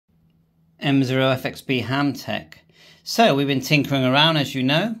M0FXB Ham Tech. So we've been tinkering around, as you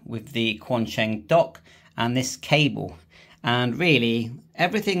know, with the Quansheng dock and this cable, and really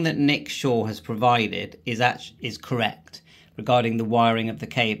everything that Nick Shaw has provided is correct regarding the wiring of the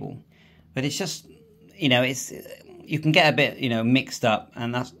cable, but it's just, you know, you can get a bit, you know, mixed up,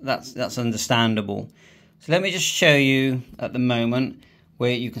 and that's understandable. So let me just show you at the moment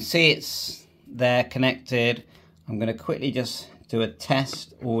where you can see it's there connected. I'm going to quickly just do a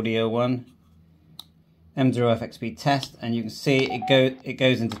test audio one, M0FXB test, and you can see it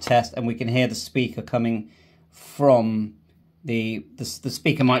goes into test, and we can hear the speaker coming from the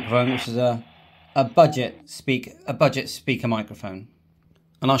speaker microphone, which is a budget speaker microphone.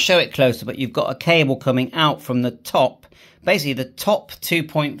 And I'll show it closer, but you've got a cable coming out from the top, basically the top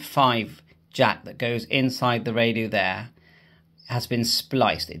 2.5 jack that goes inside the radio there has been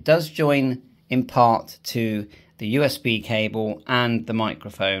spliced. It does join in part to the USB cable and the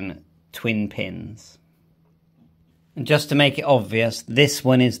microphone twin pins. And just to make it obvious, this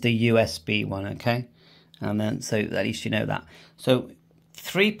one is the USB one, okay? And then, so at least you know that. So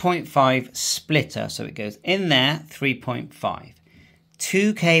 3.5 splitter, so it goes in there, 3.5.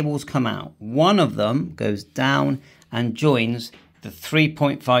 Two cables come out. One of them goes down and joins the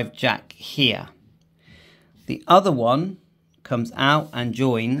 3.5 jack here. The other one comes out and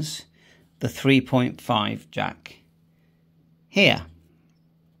joins the 3.5 jack here.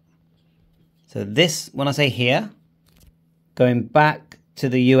 So this, when I say here, going back to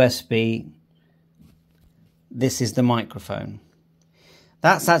the USB, this is the microphone.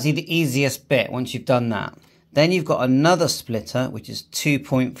 That's actually the easiest bit once you've done that. Then you've got another splitter, which is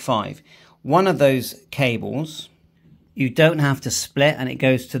 2.5. One of those cables, you don't have to split, and it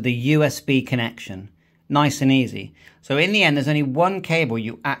goes to the USB connection. Nice and easy. So in the end, there's only one cable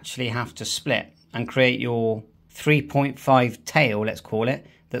you actually have to split and create your 3.5 tail, let's call it,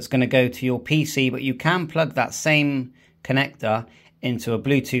 that's going to go to your PC, but you can plug that same connector into a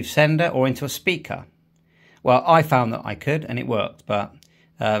Bluetooth sender or into a speaker. Well, I found that I could, and it worked, but,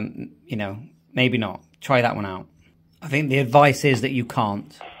 you know, maybe not. Try that one out. I think the advice is that you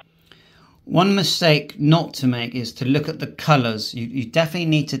can't. One mistake not to make is to look at the colours. You definitely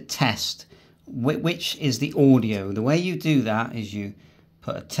need to test which is the audio. The way you do that is you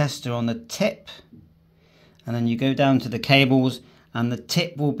put a tester on the tip, and then you go down to the cables, and the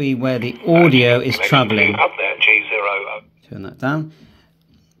tip will be where the audio is travelling. Up there, G0. Turn that down.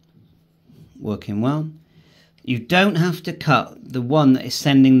 Working well. You don't have to cut the one that is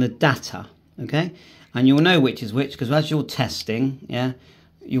sending the data, okay? And you'll know which is which, because as you're testing, yeah,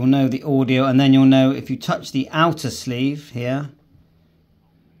 you'll know the audio, and then you'll know if you touch the outer sleeve here,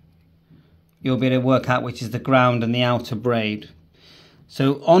 you'll be able to work out which is the ground and the outer braid.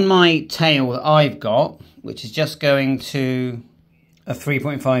 So on my tail that I've got, which is just going to a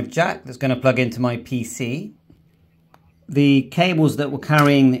 3.5 jack that's going to plug into my PC, the cables that were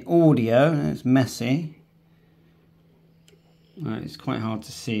carrying the audio, it's messy, it's quite hard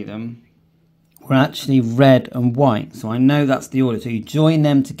to see them, were actually red and white, so I know that's the audio. So you join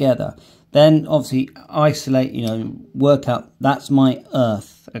them together, then obviously isolate, you know, work out that's my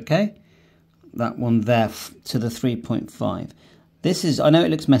earth, okay, that one there to the 3.5. This is, I know it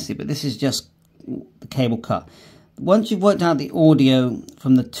looks messy, but this is just the cable cut. Once you've worked out the audio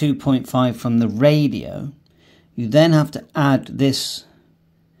from the 2.5 from the radio, you then have to add this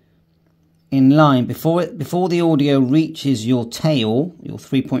in line before the audio reaches your tail, your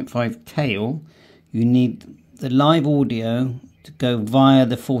 3.5 tail. You need the live audio to go via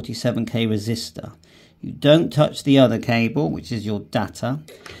the 47k resistor. You don't touch the other cable, which is your data,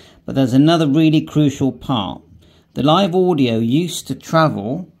 but there's another really crucial part. The live audio used to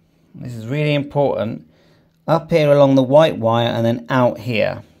travel, this is really important, up here along the white wire and then out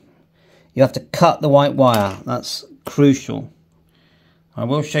here. You have to cut the white wire, that's crucial. I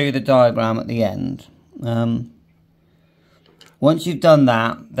will show you the diagram at the end. Once you've done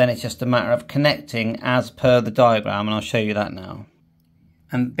that, then it's just a matter of connecting as per the diagram, and I'll show you that now.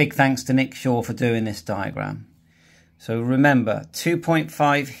 And big thanks to Nick Shaw for doing this diagram. So remember,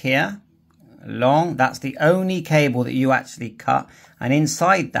 2.5 here, long, that's the only cable that you actually cut, and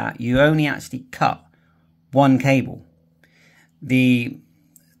inside that you only actually cut one cable. The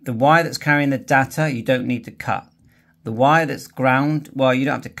wire that's carrying the data, you don't need to cut. The wire that's ground, well, you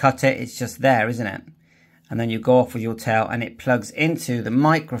don't have to cut it, it's just there, isn't it? And then you go off with your tail, and it plugs into the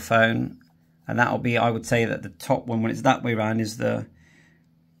microphone, and that'll be, I would say that the top one, when it's that way around, is the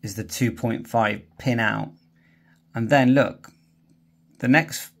 2.5 pin out. And then look, the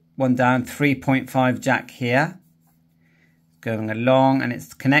next one down, 3.5 jack here, going along, and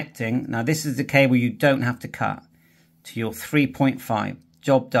it's connecting. Now this is the cable you don't have to cut to your 3.5.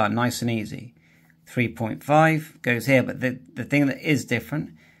 job done, nice and easy. 3.5 goes here, but the thing that is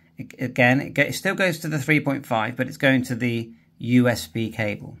different, it still goes to the 3.5, but it's going to the USB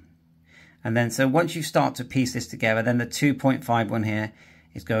cable. And then, so once you start to piece this together, then the 2.5 one here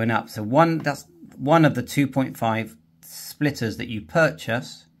is going up. So that's one of the 2.5 splitters that you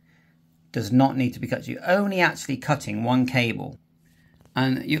purchase does not need to be cut. You're only actually cutting one cable.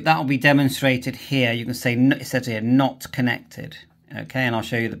 And that will be demonstrated here. You can say, it says here, not connected. Okay, and I'll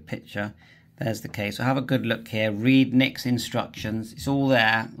show you the picture. There's the case. So have a good look here. Read Nick's instructions. It's all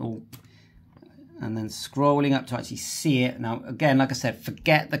there. And then scrolling up to actually see it. Now, again, like I said,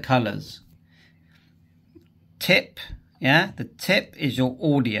 forget the colors. Tip, yeah? The tip is your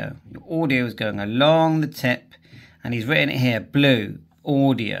audio. Your audio is going along the tip. And he's written it here, blue,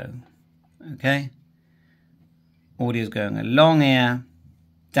 audio. Okay? Audio is going along here,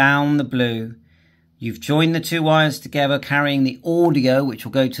 down the blue. You've joined the two wires together, carrying the audio, which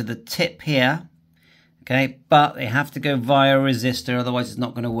will go to the tip here. Okay, but they have to go via a resistor, otherwise it's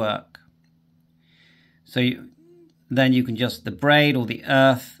not going to work. So then you can just, the braid or the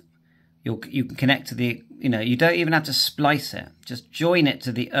earth, you can connect to the, you don't even have to splice it. Just join it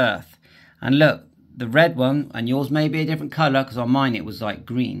to the earth. And look, the red one, and yours may be a different color, because on mine it was like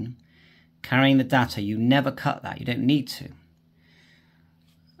green, carrying the data. You never cut that. You don't need to.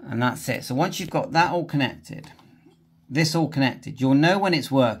 And that's it. So once you've got that all connected, this all connected, you'll know when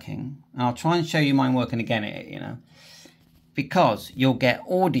it's working. And I'll try and show you mine working again, because you'll get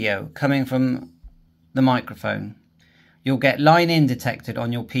audio coming from the microphone. You'll get line in detected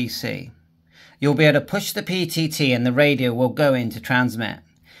on your PC. You'll be able to push the PTT and the radio will go in to transmit.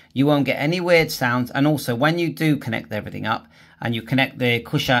 You won't get any weird sounds. And also when you do connect everything up and you connect the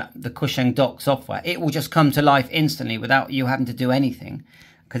Quansheng dock software, it will just come to life instantly without you having to do anything,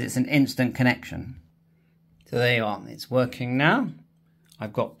 because it's an instant connection. So there you are. It's working now.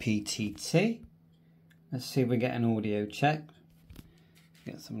 I've got PTT. Let's see if we get an audio check.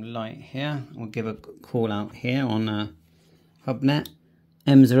 Get some light here. We'll give a call out here on HubNet.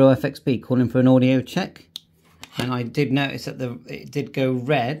 M0FXB calling for an audio check. And I did notice that it did go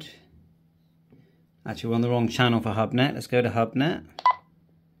red. Actually, we're on the wrong channel for HubNet. Let's go to HubNet.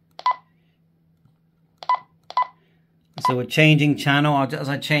 So we're changing channel. As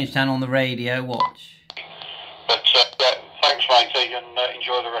I change channel on the radio, watch. But yeah, thanks, matey, and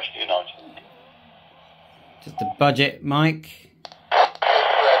enjoy the rest of your night. Just a budget mic.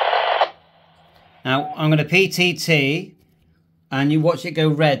 Now I'm going to PTT, and you watch it go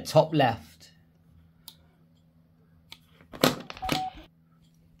red, top left.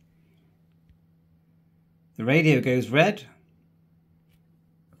 The radio goes red.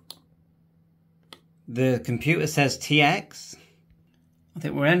 The computer says TX. I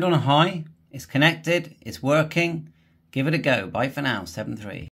think we'll end on a high. It's connected. It's working. Give it a go. Bye for now. 7-3.